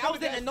was just nigga, I was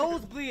coming in the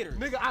down- nosebleeder.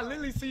 Nigga, I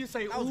literally see you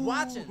say, I was ooh,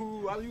 watching.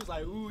 Ooh. You was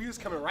like, ooh, you was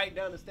coming right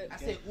down the steps. I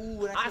gang. said,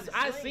 ooh, and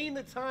I seen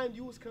the time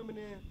you was coming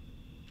in,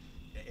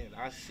 and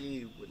I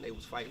see when they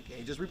was fighting.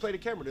 Gang. Just replay the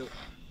camera. Though.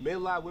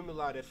 Men lie, women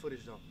lie. That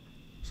footage though.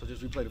 So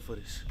just replay the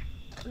footage.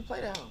 Replay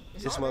that hoe.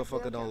 This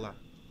motherfucker don't lie.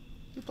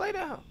 Replay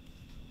that hoe.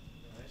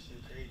 That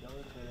shit crazy. Don't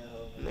replay that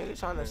hoe. Nigga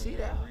trying to see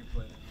that hoe.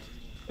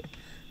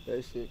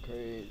 That shit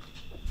crazy.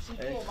 She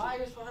being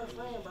biased for her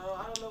friend, bro.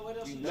 I don't know what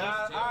else she does.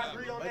 Nah, I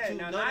agree on that.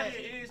 Now,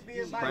 Nadia is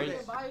being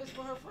biased. Biased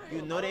for her friend.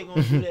 You know they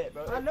gonna do that,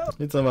 bro. I know.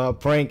 You talking about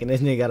prank and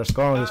this nigga got a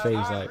scar on his face,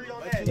 I like, agree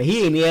on that. and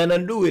he ain't even had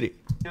nothing to do with it.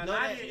 Now,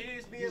 Nadia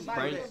is being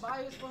biased.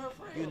 Biased for her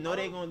friend. You know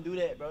they gonna do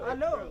that, bro. I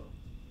know.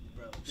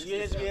 She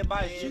is being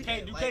biased. You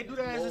can't do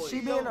that as a She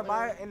being a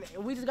bias, and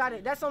we just got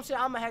it. That's some shit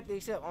I'ma have to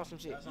accept on some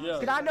shit. Yeah.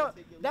 Cause I know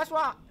that's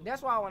why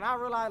when I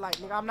realize like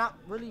nigga I'm not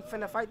really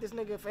finna fight this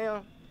nigga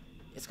fam,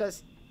 it's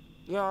cause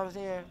you know what I'm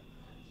saying.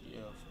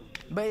 Yeah.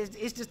 But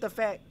it's just the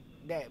fact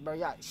that bro,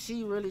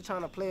 she really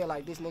trying to play it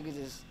like this nigga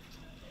just.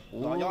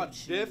 Y'all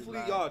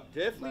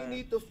definitely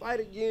need to fight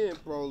again,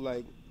 bro.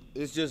 Like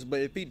it's just, but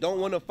if he don't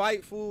want to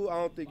fight, fool, I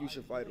don't think you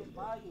should fight him.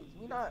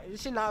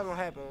 This shit not gonna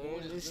happen.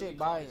 This shit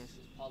biased.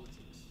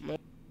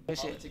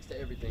 Politics to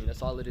everything.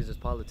 That's all it is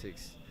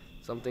politics.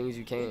 Some things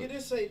you can't. Nigga,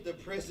 this ain't the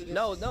president.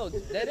 No,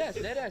 dead ass.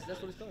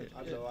 That's what it started.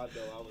 I know. I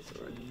was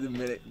The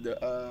minute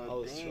I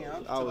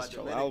was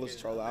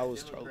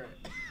trolling.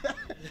 Cause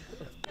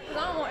I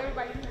don't want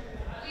everybody.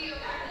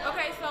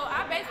 Okay, so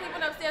I basically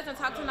went upstairs and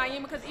talked to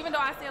Naeem because even though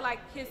I said like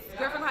his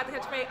girlfriend had to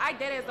catch a fade, I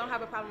dead ass don't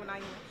have a problem with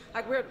Naeem.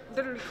 Like we're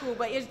literally cool,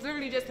 but it's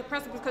literally just the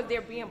principles because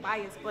they're being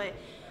biased. But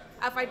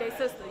I fight their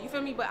sister, you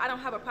feel me? But I don't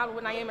have a problem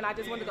with Naeem, and I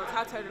just wanted to go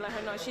talk to her to let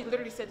her know. She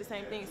literally said the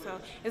same thing, so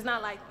it's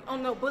not like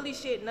no bully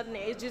shit, nothing.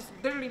 It's just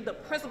literally the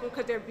principle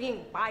because they're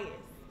being biased.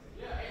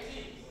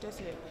 That's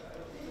it.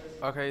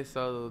 Okay,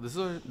 so this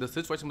is the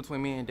situation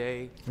between me and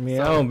DAE. I mean,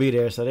 I don't be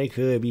there, so they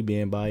could be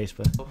being biased,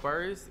 but. So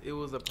first, it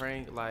was a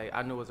prank. Like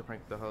I knew it was a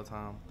prank the whole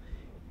time,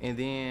 and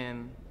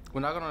then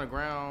when I got on the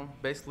ground,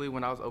 basically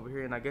when I was over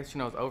here, and I guess it's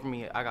over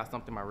me, I got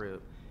something in my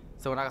rib.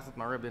 So when I got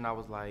something in my rib, then I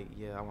was like,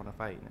 yeah, I want to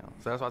fight now.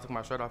 So that's why I took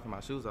my shirt off and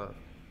my shoes off.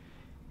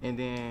 And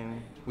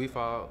then we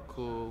fought,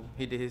 cool.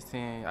 He did his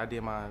 10, I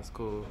did mine,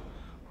 cool.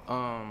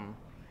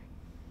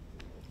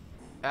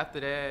 After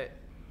that,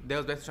 they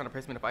was basically trying to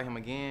press me to fight him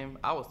again.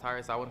 I was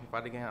tired, so I wouldn't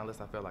fight again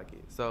unless I felt like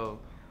it. So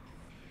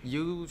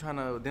them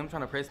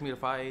trying to press me to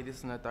fight,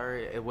 this and the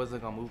third, it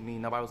wasn't gonna move me.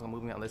 Nobody was gonna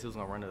move me unless he was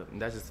gonna run up, and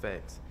that's just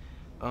facts.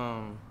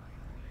 I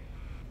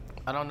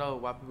don't know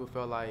why people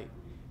felt like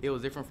it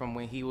was different from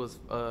when he was,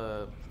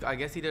 I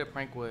guess he did a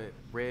prank with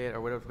Red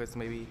or whatever the case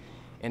may be,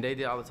 and they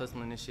did all the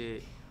tussling and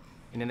shit,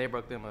 and then they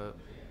broke them up.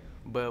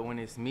 But when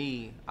it's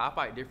me, I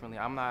fight differently.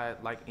 I'm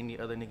not like any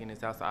other nigga in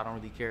this house, so I don't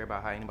really care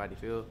about how anybody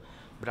feel.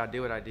 But I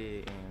did what I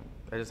did, and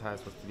that's just how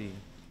it's supposed to be.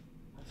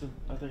 2,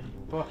 3,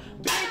 4.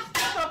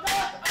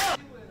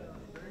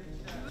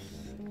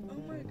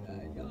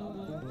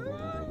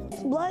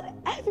 There's blood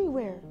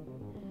everywhere.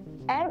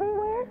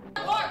 Everywhere?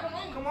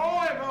 Come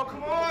on, bro.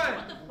 Come on.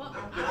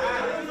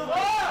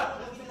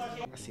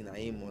 I seen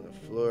Naeem on the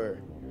floor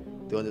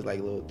doing this like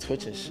little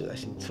twitching shit. Like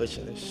she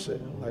twitching and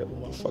shit. I'm like,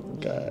 oh my fucking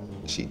God.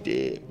 She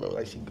did, bro.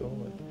 Like she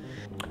going.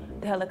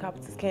 The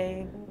helicopters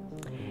came.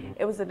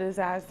 It was a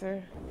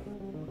disaster.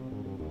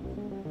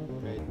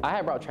 I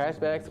had brought trash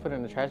bags to put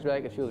in the trash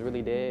bag if she was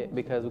really dead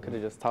because we could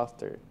have just tossed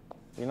her,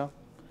 you know?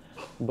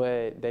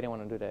 But they didn't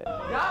want to do that.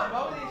 Y'all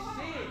bold as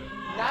shit.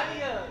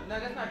 Nadia, no,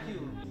 that's not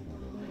cute.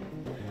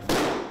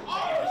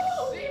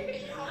 Oh,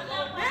 shit.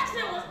 That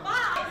shit was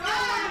fire.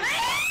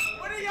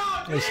 What are y'all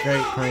They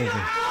straight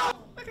pranking.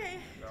 Okay.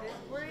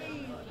 Just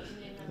breathe.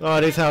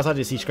 Oh, this house, I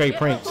just see straight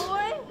pranks. Boy.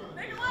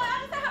 Nigga, what? I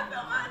just said I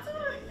felt mine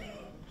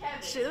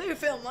too. Shit, let me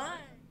film mine.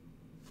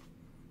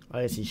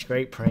 I just see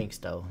straight pranks,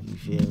 though. You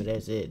feel me?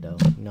 That's it, though.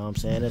 You know what I'm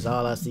saying? That's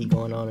all I see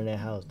going on in that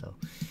house, though.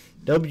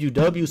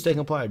 WW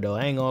second part, though.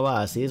 I ain't gonna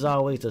lie. See, it's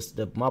always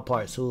my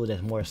part 2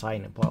 that's more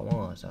exciting than part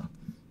 1, so.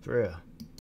 For real.